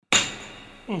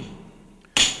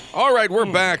All right, we're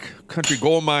back. Country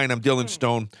Gold Mine. I'm Dylan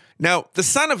Stone. Now, the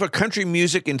son of a country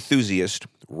music enthusiast,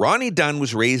 Ronnie Dunn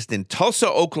was raised in Tulsa,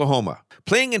 Oklahoma.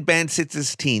 Playing in bands since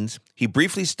his teens, he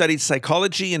briefly studied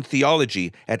psychology and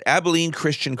theology at Abilene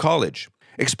Christian College.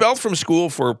 Expelled from school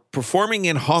for performing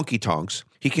in honky tonks,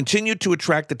 he continued to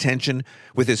attract attention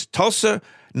with his Tulsa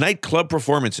nightclub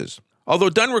performances. Although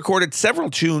Dunn recorded several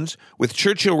tunes with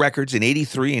Churchill Records in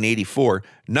 83 and 84,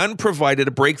 none provided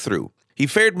a breakthrough. He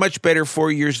fared much better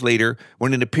 4 years later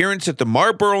when an appearance at the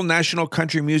Marlboro National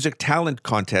Country Music Talent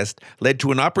Contest led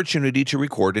to an opportunity to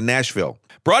record in Nashville.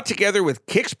 Brought together with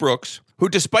Kix Brooks, who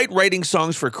despite writing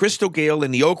songs for Crystal Gale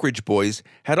and the Oak Ridge Boys,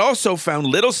 had also found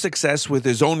little success with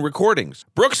his own recordings.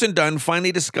 Brooks and Dunn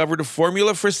finally discovered a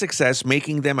formula for success,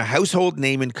 making them a household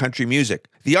name in country music.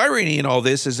 The irony in all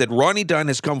this is that Ronnie Dunn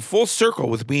has come full circle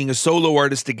with being a solo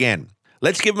artist again.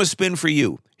 Let's give him a spin for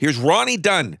you. Here's Ronnie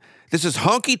Dunn. This is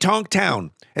Honky Tonk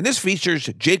Town, and this features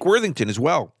Jake Worthington as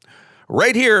well.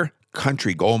 Right here,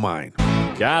 Country Gold Mine.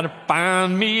 Gotta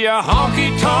find me a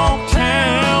honky-tonk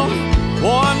town,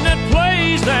 one that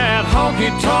plays that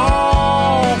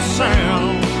honky-tonk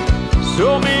sound.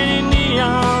 So many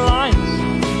neon lights,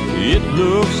 it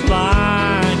looks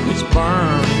like it's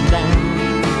burning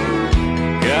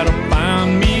down. Gotta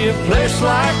find me a place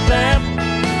like that.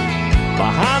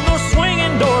 Behind those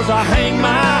swinging doors I hang my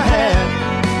hat.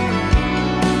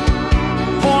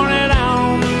 Pointed out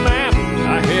on the map,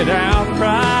 I head out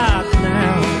right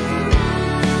now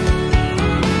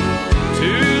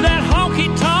to that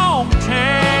honky-tonk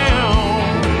town.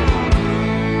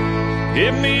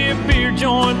 Give me a beer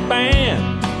joint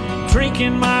band, drink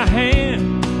in my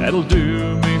hand, that'll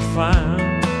do me fine.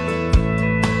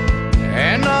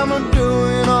 And I'm a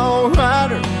doing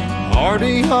all-righter,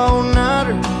 party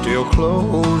all-nighter till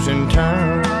closing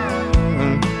time.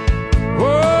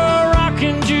 Whoa,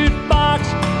 rockin' jukebox,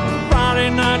 Friday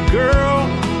night girl,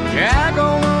 Jack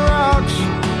on the rocks,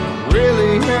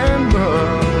 really and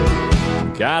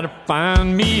bug. Gotta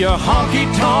find me a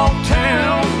honky-tonk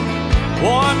town,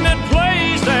 one that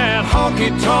plays that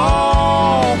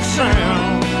honky-tonk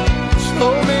sound. So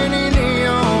many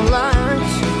neon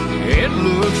lights, it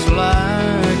looks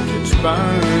like it's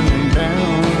burning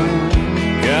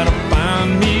down. Gotta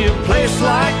find me a place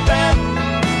like that.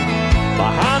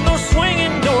 Behind those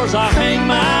swinging doors I hang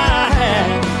my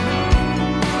hat.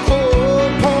 Oh,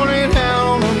 pointed out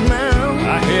on the map,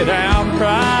 I head out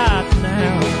right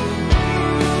now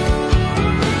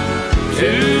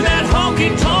to that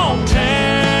honky-tonk town.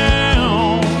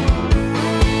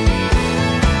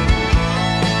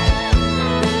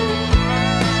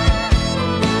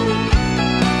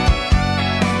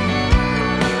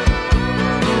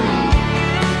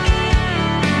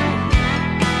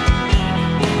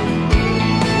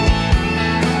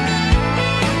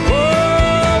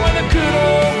 Whoa, where the good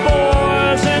old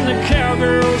boys and the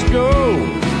cowgirls go.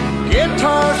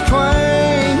 guitars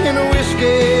twang and a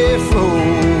whiskey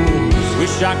flows.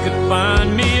 Wish I could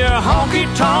find me a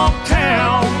honky-tonk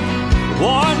town,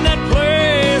 one that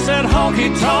plays that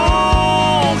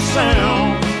honky-tonk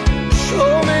sound.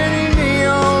 So many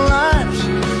neon lights,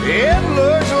 it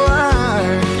looks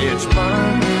like it's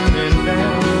burning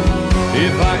down.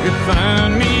 If I could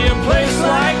find me a place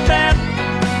like that,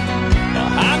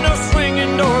 behind those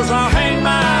swinging doors I'll hang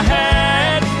my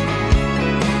hat.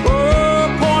 Oh,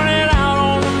 pointed out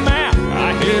on the map,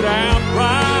 I head out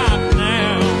right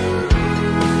now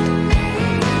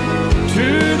to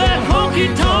that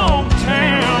honky-tonk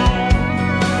town.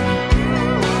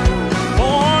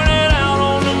 Pointed out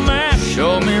on the map,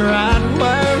 Show me right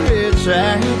where it's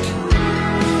at.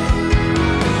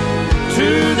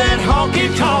 to that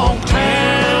honky-tonk town.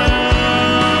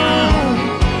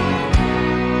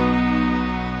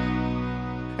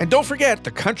 And don't forget,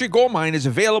 the Country Gold Mine is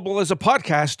available as a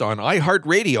podcast on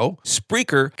iHeartRadio,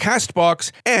 Spreaker,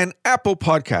 CastBox, and Apple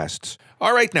Podcasts.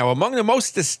 All right, now, among the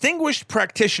most distinguished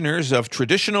practitioners of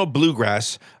traditional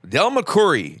bluegrass, Del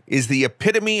McCoury is the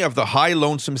epitome of the high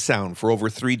lonesome sound for over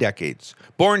 3 decades.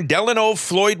 Born Delano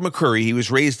Floyd McCoury, he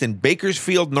was raised in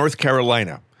Bakersfield, North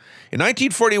Carolina. In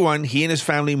 1941, he and his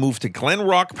family moved to Glen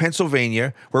Rock,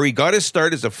 Pennsylvania, where he got his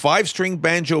start as a 5-string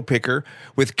banjo picker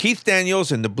with Keith Daniels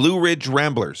and the Blue Ridge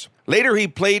Ramblers. Later, he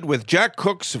played with Jack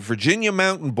Cook's Virginia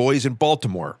Mountain Boys in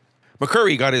Baltimore.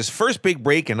 McCoury got his first big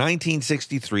break in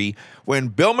 1963 when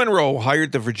Bill Monroe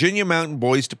hired the Virginia Mountain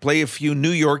Boys to play a few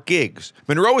New York gigs.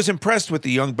 Monroe was impressed with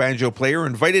the young banjo player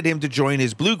and invited him to join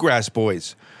his Bluegrass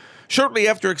Boys. Shortly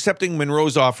after accepting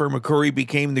Monroe's offer, McCoury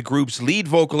became the group's lead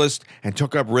vocalist and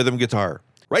took up rhythm guitar.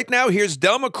 Right now, here's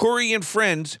Del McCoury and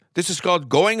Friends. This is called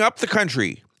Going Up the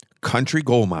Country, Country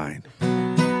Gold Mine.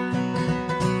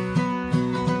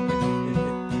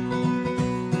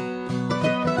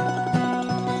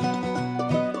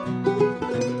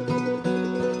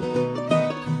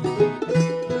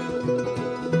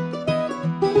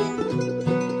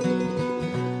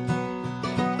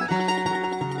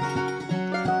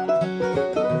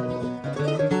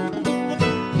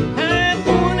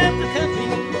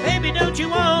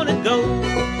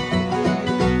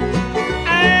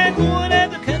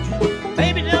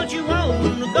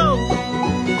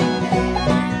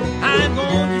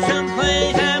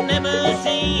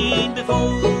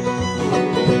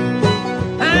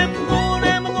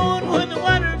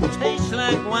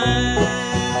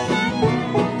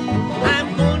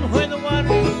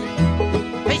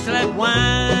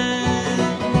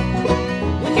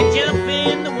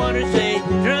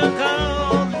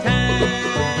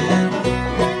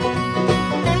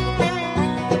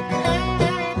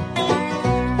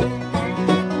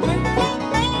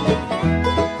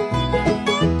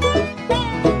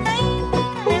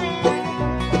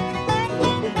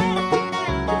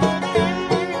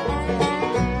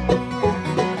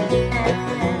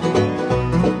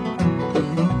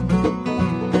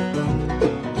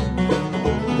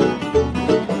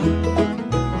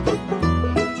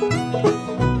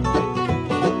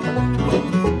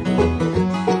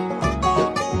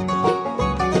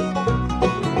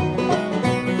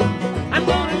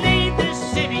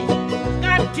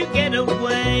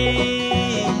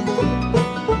 away.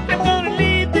 I'm gonna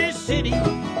leave this city,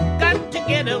 got to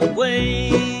get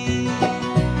away.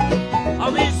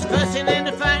 All this fussing and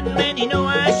the fighting, man, you know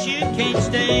I sure can't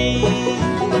stay.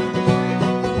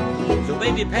 So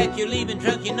baby, pack your leaving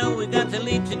truck, you know we got to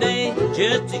leave today.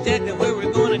 Just exactly where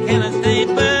we're going, I cannot stay,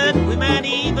 but we might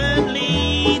even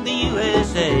leave the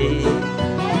USA.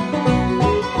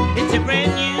 It's a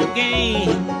brand new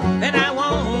game that I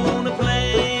want to play.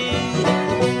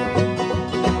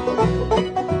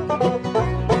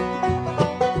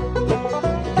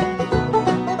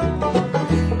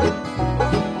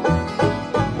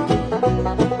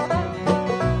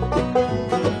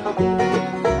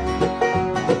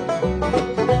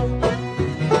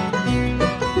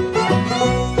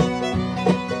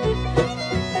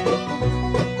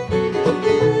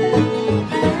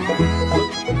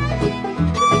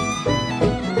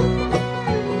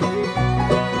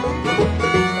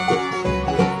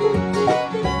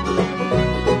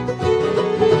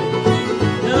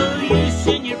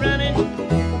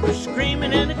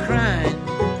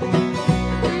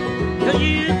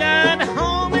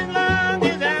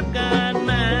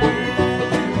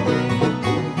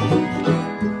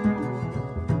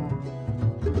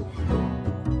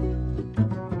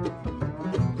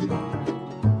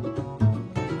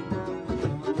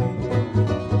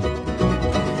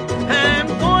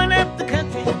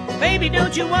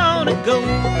 Don't you wanna go?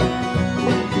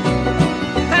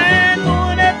 I'm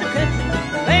going up the country,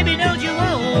 baby, don't you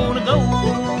wanna go?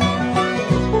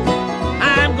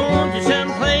 I'm going to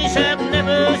some place I've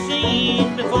never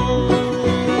seen before.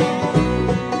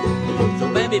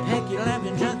 So baby, pack your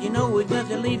laughing trunk, you know we've got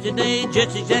to leave today.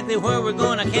 Just exactly where we're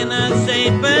going I cannot say,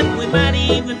 but we might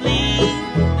even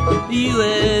leave the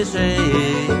USA.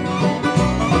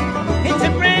 It's a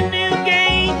brand new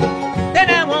game that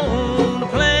I want to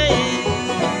play.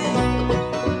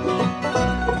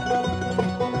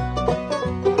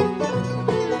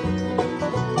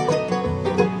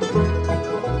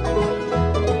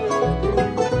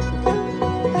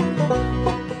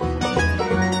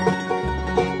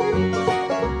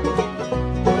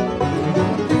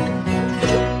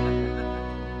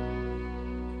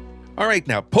 All right,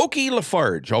 now, Pokey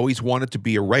LaFarge always wanted to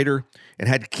be a writer and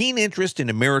had keen interest in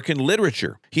American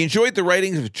literature. He enjoyed the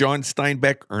writings of John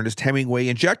Steinbeck, Ernest Hemingway,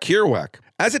 and Jack Kerouac.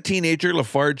 As a teenager,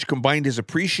 LaFarge combined his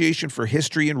appreciation for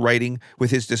history and writing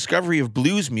with his discovery of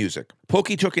blues music.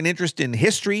 Pokey took an interest in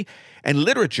history and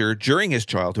literature during his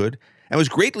childhood and was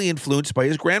greatly influenced by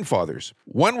his grandfathers.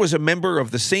 One was a member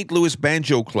of the St. Louis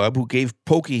Banjo Club who gave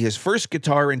Pokey his first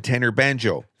guitar and tenor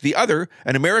banjo. The other,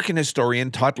 an American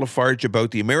historian, taught LaFarge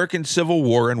about the American Civil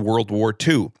War and World War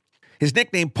II. His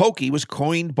nickname Pokey was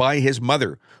coined by his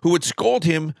mother, who would scold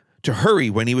him to hurry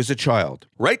when he was a child.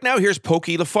 Right now, here's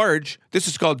Pokey LaFarge. This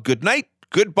is called Goodnight,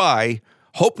 Goodbye,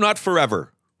 Hope Not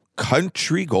Forever,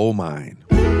 Country Gold Mine.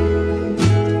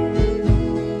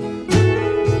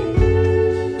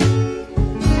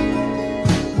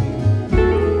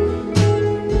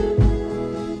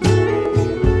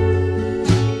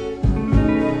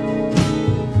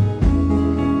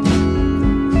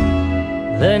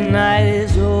 The night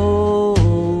is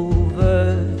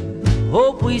over,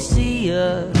 hope we see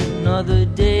another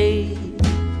day.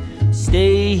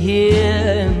 Stay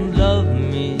here and love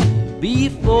me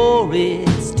before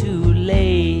it's too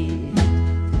late.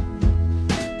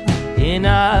 In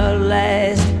our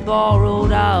last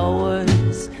borrowed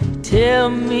hours,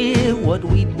 tell me what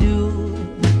we'd do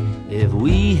if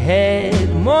we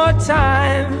had more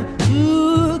time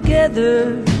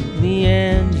together, me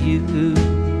and you.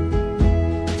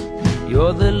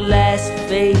 You're the last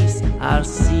face I'll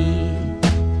see,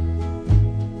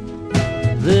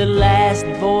 the last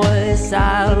voice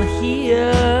I'll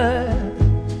hear.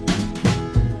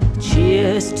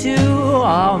 Cheers to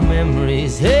our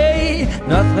memories. Hey,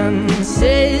 nothing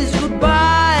says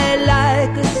goodbye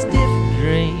like a stiff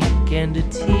drink and a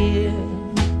tear.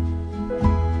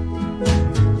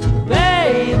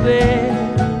 Baby,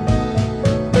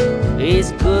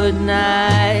 it's good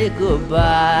night,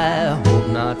 goodbye, hope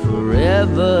not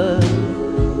forever.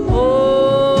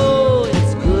 Oh,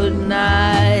 it's good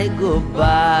night,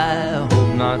 goodbye,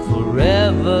 hope not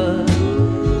forever.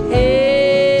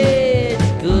 Hey,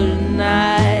 it's good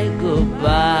night,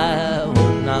 goodbye,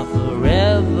 hope not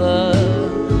forever.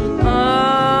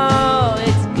 Oh,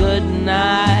 it's good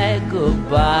night,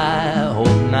 goodbye,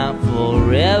 hope not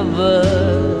forever.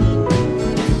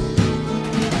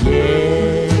 Yeah.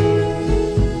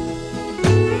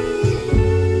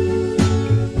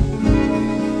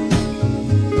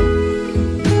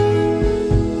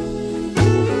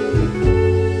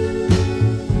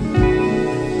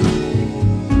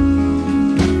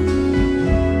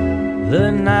 the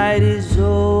night is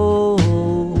over.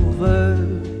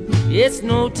 It's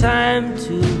no time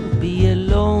to be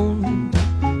alone.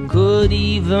 Could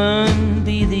even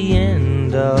be the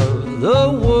end of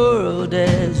the world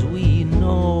as we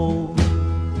know.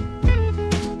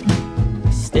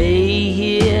 Stay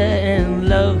here and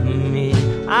love me,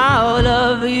 I'll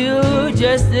love you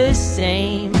just the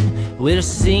same. We'll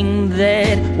sing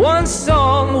that one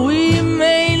song we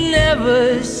may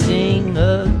never sing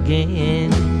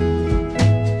again.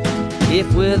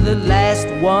 If we're the last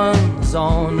ones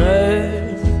on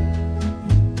earth,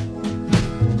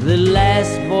 the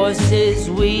last voices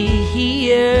we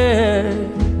hear,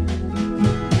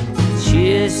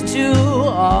 cheers to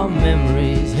our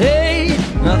memories. Hey,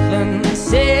 nothing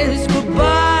says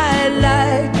goodbye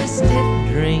like a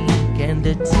stiff drink and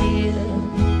a tear.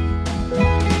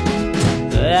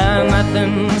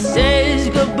 Nothing says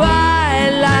goodbye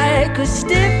like a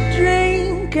stiff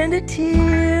drink and a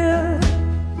tear.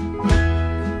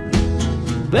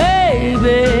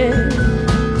 Baby,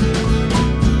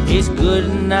 it's good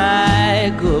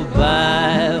night,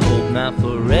 goodbye, hope not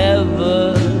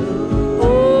forever.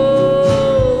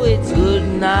 Oh, it's good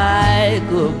night,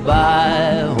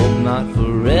 goodbye, hope not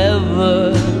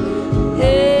forever.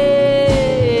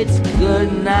 Hey, it's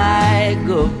good night,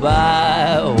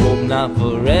 goodbye, hope not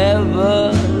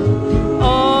forever.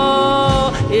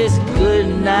 Oh, it's good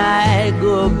night,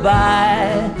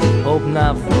 goodbye, hope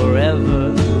not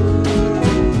forever.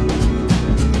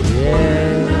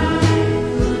 Yeah.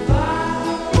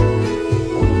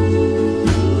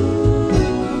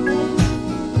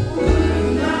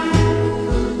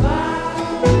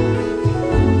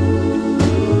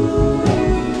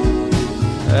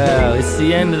 Well, it's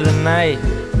the end of the night.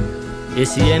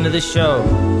 It's the end of the show.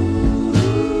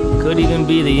 Could even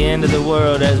be the end of the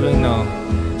world as we know.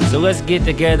 So let's get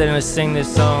together and sing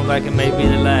this song like it may be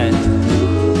the last.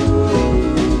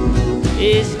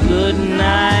 It's good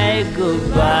night,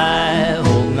 goodbye,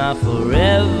 hope not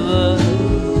forever.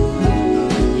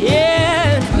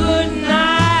 Yeah, it's good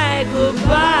night,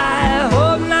 goodbye,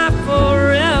 hope not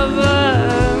forever.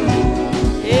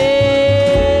 Yeah.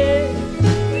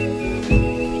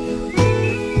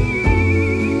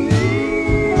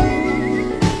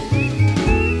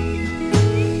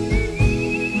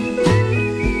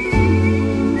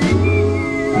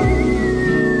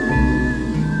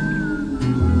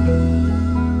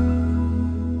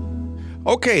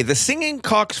 Okay, the Singing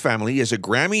Cox family is a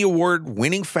Grammy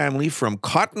Award-winning family from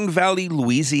Cotton Valley,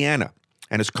 Louisiana,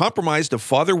 and is comprised of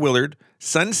Father Willard,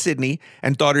 son Sidney,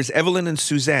 and daughters Evelyn and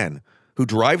Suzanne, who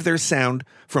derive their sound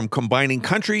from combining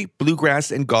country,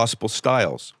 bluegrass, and gospel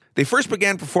styles. They first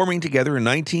began performing together in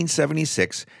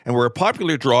 1976 and were a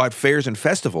popular draw at fairs and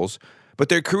festivals, but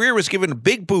their career was given a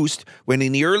big boost when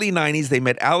in the early 90s they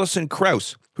met Alison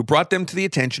Krauss, who brought them to the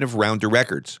attention of Rounder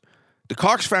Records. The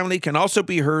Cox family can also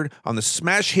be heard on the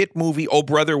smash hit movie Oh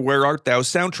Brother, Where Art Thou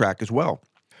soundtrack as well.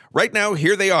 Right now,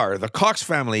 here they are, the Cox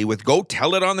family with Go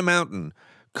Tell It on the Mountain,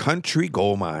 Country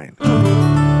Gold Mine.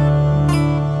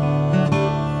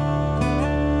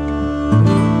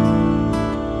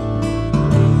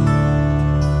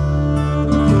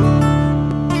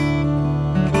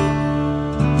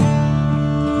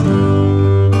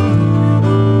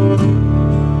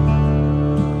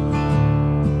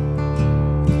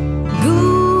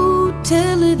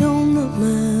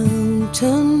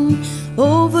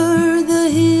 Over the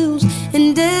hills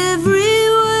and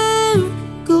everywhere,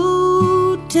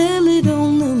 go tell it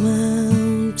on the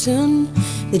mountain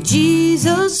that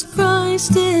Jesus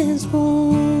Christ is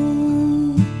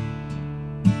born.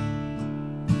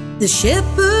 The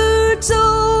shepherds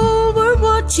all were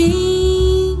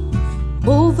watching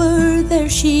over their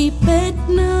sheep at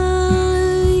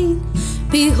night.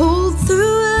 Behold,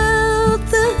 throughout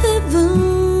the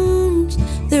heavens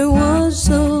there was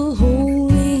a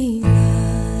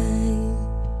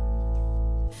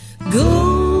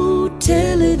go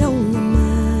tell it on the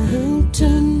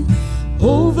mountain,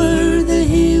 over the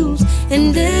hills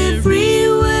and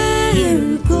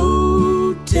everywhere.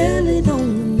 Go tell it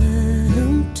on the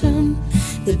mountain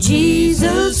that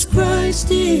Jesus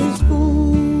Christ is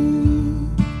born.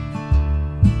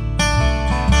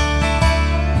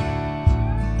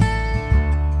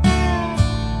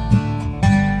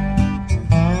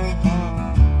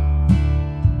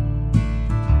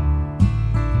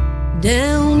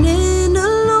 Down in a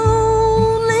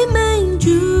lonely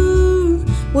manger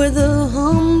where the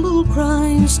humble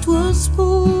Christ was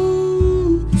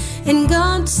born, and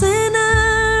God sent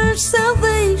our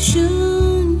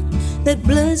salvation that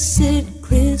blessed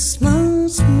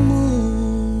Christmas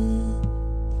morn.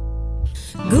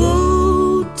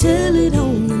 Go tell it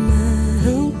on the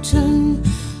mountain,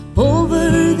 over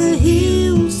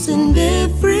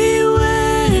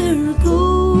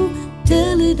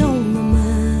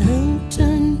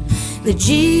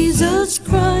Jesus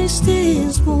Christ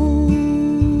is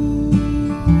born.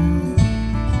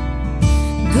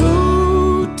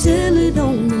 Go tell it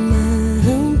on the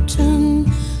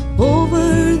mountain,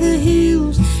 over the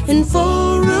hills and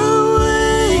far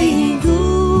away.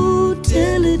 Go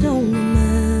tell it on the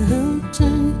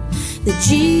mountain that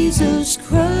Jesus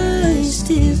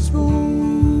Christ is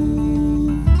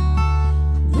born.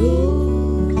 Go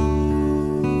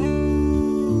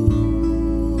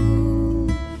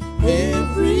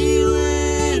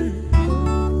everywhere.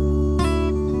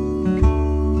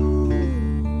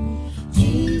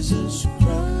 Jesus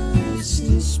Christ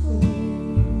is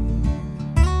born.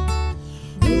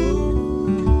 Go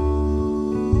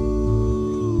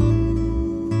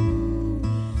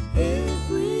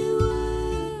everywhere.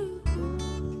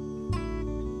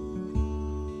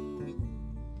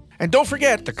 And don't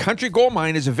forget, The Country Gold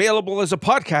Mine is available as a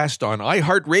podcast on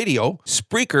iHeartRadio,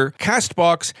 Spreaker,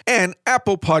 CastBox, and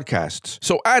Apple Podcasts.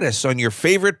 So add us on your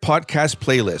favorite podcast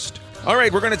playlist. All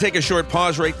right, we're going to take a short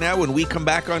pause right now. When we come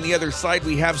back on the other side,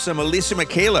 we have some Alyssa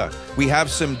Michaela. We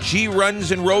have some G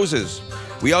Runs and Roses.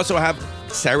 We also have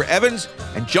Sarah Evans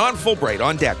and John Fulbright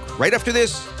on deck. Right after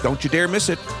this, don't you dare miss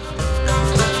it.